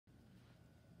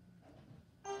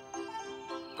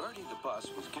bus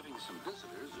was giving some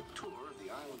visitors a tour of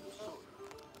the island of Soda.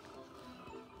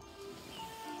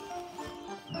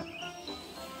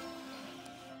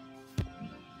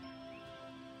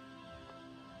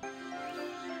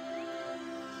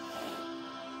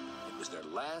 It was their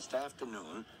last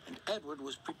afternoon, and Edward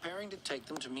was preparing to take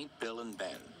them to meet Bill and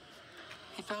Ben.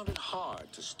 He found it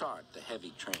hard to start the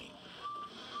heavy train.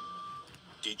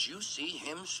 "Did you see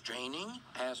him straining?"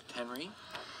 asked Henry.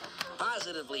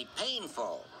 "Positively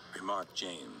painful," remarked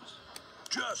James.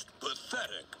 "Just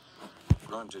pathetic,"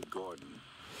 grunted Gordon.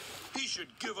 "He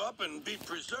should give up and be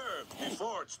preserved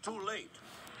before it's too late."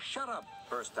 "Shut up,"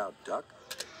 burst out Duck.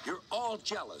 "You're all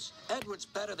jealous. Edward's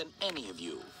better than any of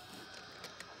you."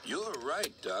 "You're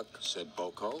right, Duck," said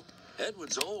Boko.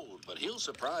 "Edward's old, but he'll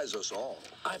surprise us all."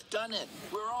 "I've done it.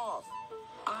 We're off."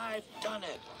 "I've done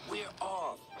it. We're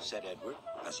off," said Edward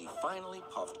as he finally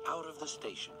puffed out of the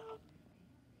station.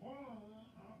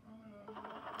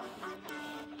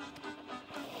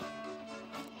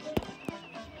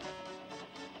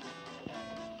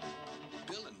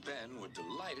 Bill and Ben were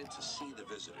delighted to see the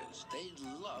visitors. They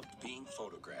loved being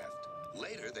photographed.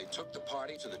 Later, they took the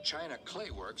party to the China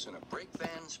Clay Works in a brake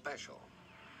van special.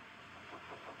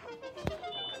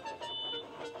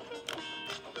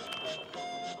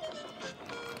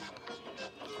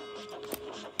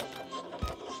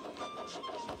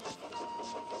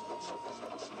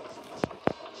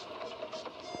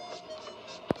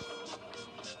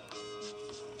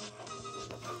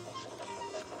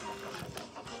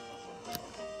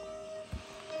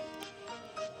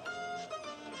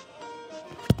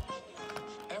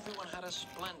 Everyone had a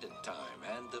splendid time,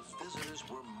 and the visitors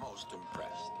were most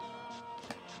impressed.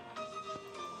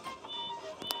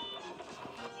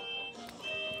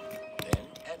 Then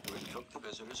Edward took the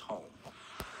visitors home.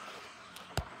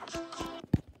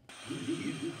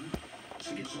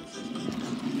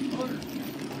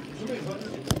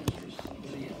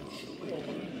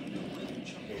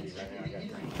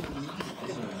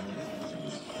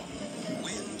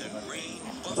 Wind and rain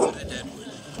buffeted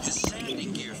Edward. His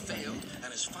sanding gear failed,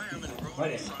 and his fireman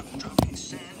rode in front, dropping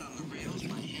sand on the rails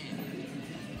by hand.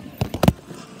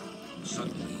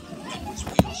 Suddenly, Edward's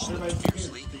wheels slipped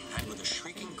fiercely, and with a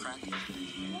shrieking crack,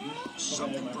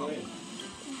 something broke.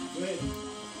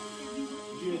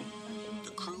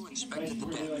 The crew inspected the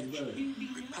damage.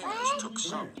 Repairs took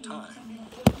some time.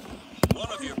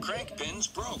 "One of your crank pins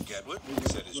broke, Edward,"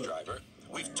 said his driver.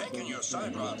 "We've taken your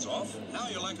side rods off. Now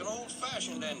you're like an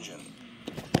old-fashioned engine.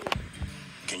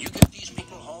 Can you get these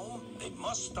people home? They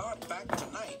must start back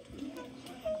tonight."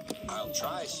 "I'll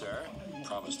try, sir,"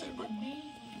 promised Edward.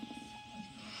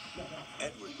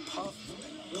 Edward puffed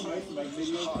and pulled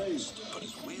his hardest, but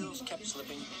his wheels kept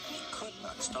slipping. He could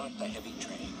not start the heavy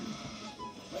train.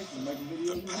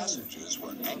 The passengers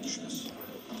were anxious.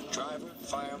 The driver,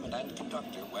 fireman, and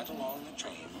conductor went along the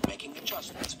train, making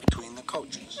adjustments between the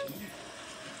coaches.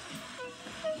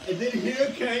 And then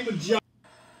here came a job.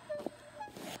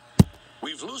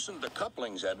 "We've loosened the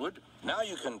couplings, Edward. Now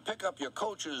you can pick up your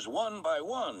coaches one by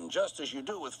one, just as you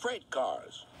do with freight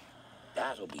cars."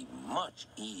 "That'll be much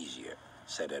easier,"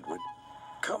 said Edward.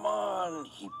 "Come on,"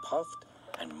 he puffed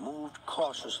and moved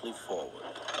cautiously forward.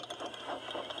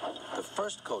 The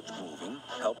first coach moving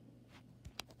helped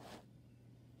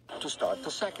to start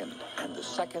the second, and the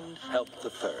second helped the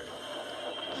third.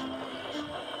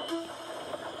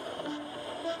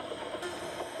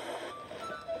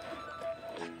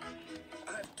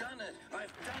 "I've done it!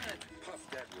 I've done it!"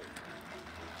 puffed Edward.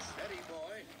 "Steady,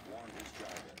 boy," warned his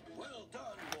driver. "Well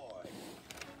done, boy.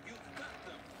 You've got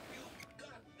them! You've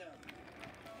got them!"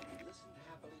 He listened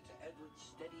happily to Edward's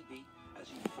steady beat as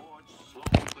he forged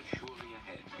slowly but surely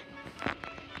ahead.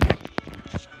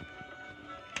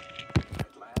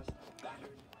 At last,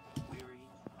 battered, weary,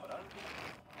 but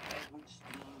unbeaten, Edward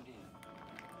steamed in.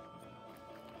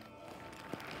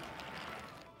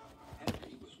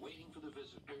 Henry was waiting for the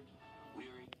visitor,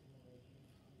 weary.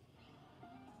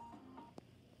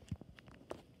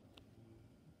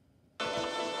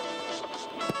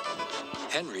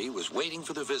 Henry was waiting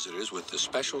for the visitors with the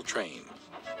special train.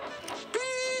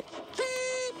 Beep!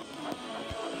 Beep!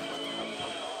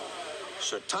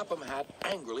 Sir Topham Hatt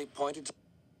angrily pointed to...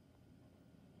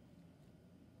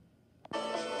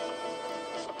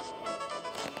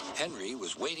 Henry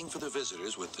was waiting for the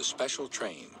visitors with the special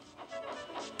train.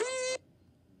 Beep!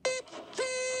 Beep!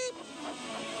 Beep!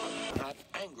 Hatt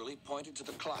angrily pointed to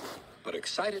the clock, but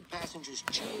excited passengers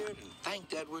cheered and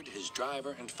thanked Edward, his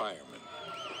driver, and firemen.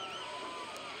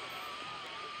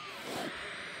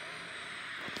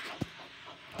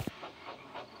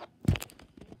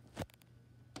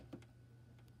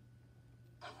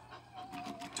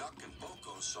 Duck and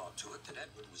Boko saw to it that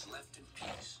Edward was left in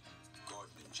peace. Gordon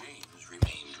and James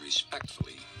remained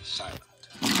respectfully silent.